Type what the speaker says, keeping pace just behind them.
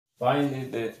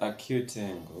Find the acute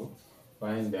angle.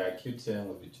 Find the acute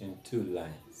angle between two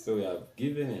lines. So we have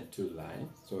given a two lines,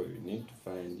 so we need to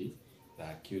find the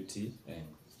acute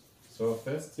angle. So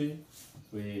firstly,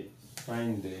 we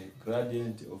find the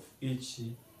gradient of each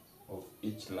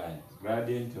line.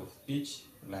 Gradient of each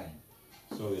line.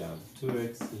 So we have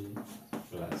 2x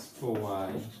plus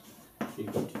 4y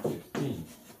equal to 15.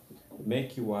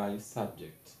 Make y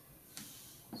subject.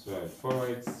 So I have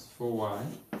 4x, 4y.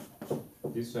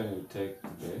 This one you take to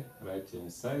the right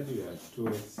hand side, we have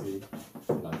 2x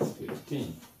plus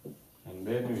 15. And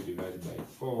then we divide by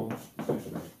 4,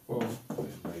 divide by 4,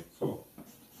 divide by 4.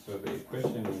 So the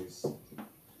equation is,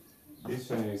 this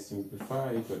one is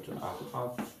simplify equal to a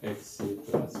half x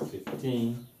plus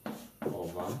 15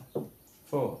 over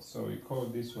 4. So we call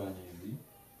this one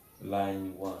as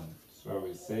line 1. So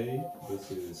we say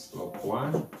this is slope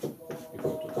 1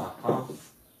 equal to a half.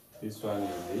 This one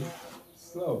is the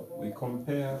slope. We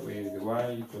compare with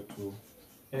y equal to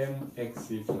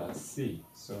mx plus c.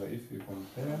 So if you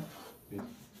compare the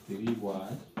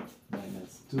 3y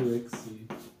minus 2x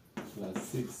plus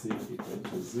 6 equal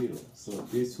to 0. So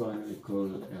this one we call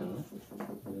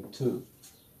L2.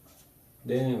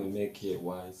 Then we make here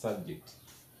y subject.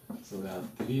 So we have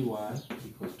 3y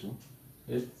equal to,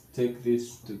 let's take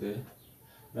this to the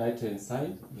right hand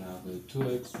side. We have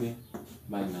 2x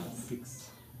minus 6.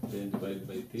 Then divide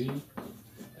by 3,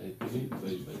 3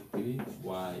 divided by 3,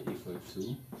 y equal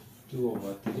to 2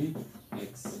 over 3,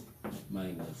 x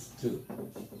minus 2.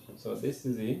 So this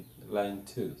is the line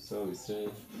 2. So we say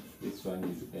this one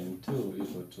is m2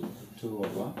 equal to 2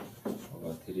 over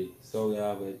 3. So we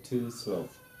have a 2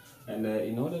 slope. And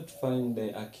in order to find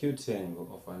the acute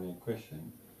angle of an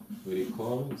equation, we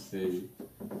recall, we say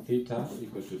theta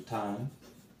equal to tan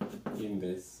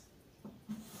inverse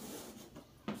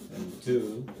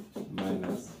m2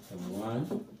 minus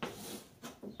m1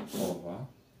 over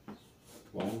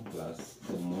 1 plus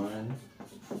m1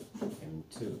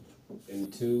 m2.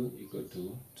 m2 equal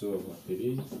to 2 over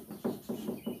 3,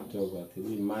 2 over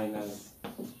 3 minus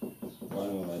 1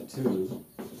 over 2,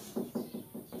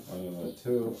 1 over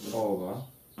 2 over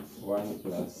 1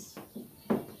 plus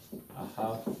a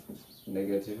half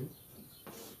negative,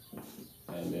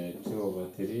 and 2 over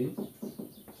 3.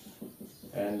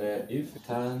 And if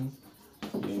tan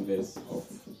inverse of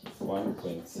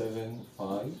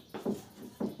 1.75,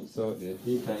 so the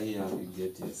theta here we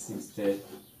get a 60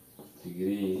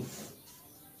 degrees.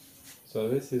 So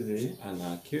this is an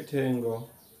acute angle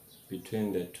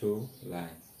between the two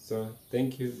lines. So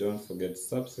thank you. Don't forget to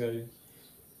subscribe,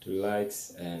 to like,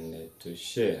 and to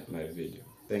share my video.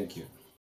 Thank you.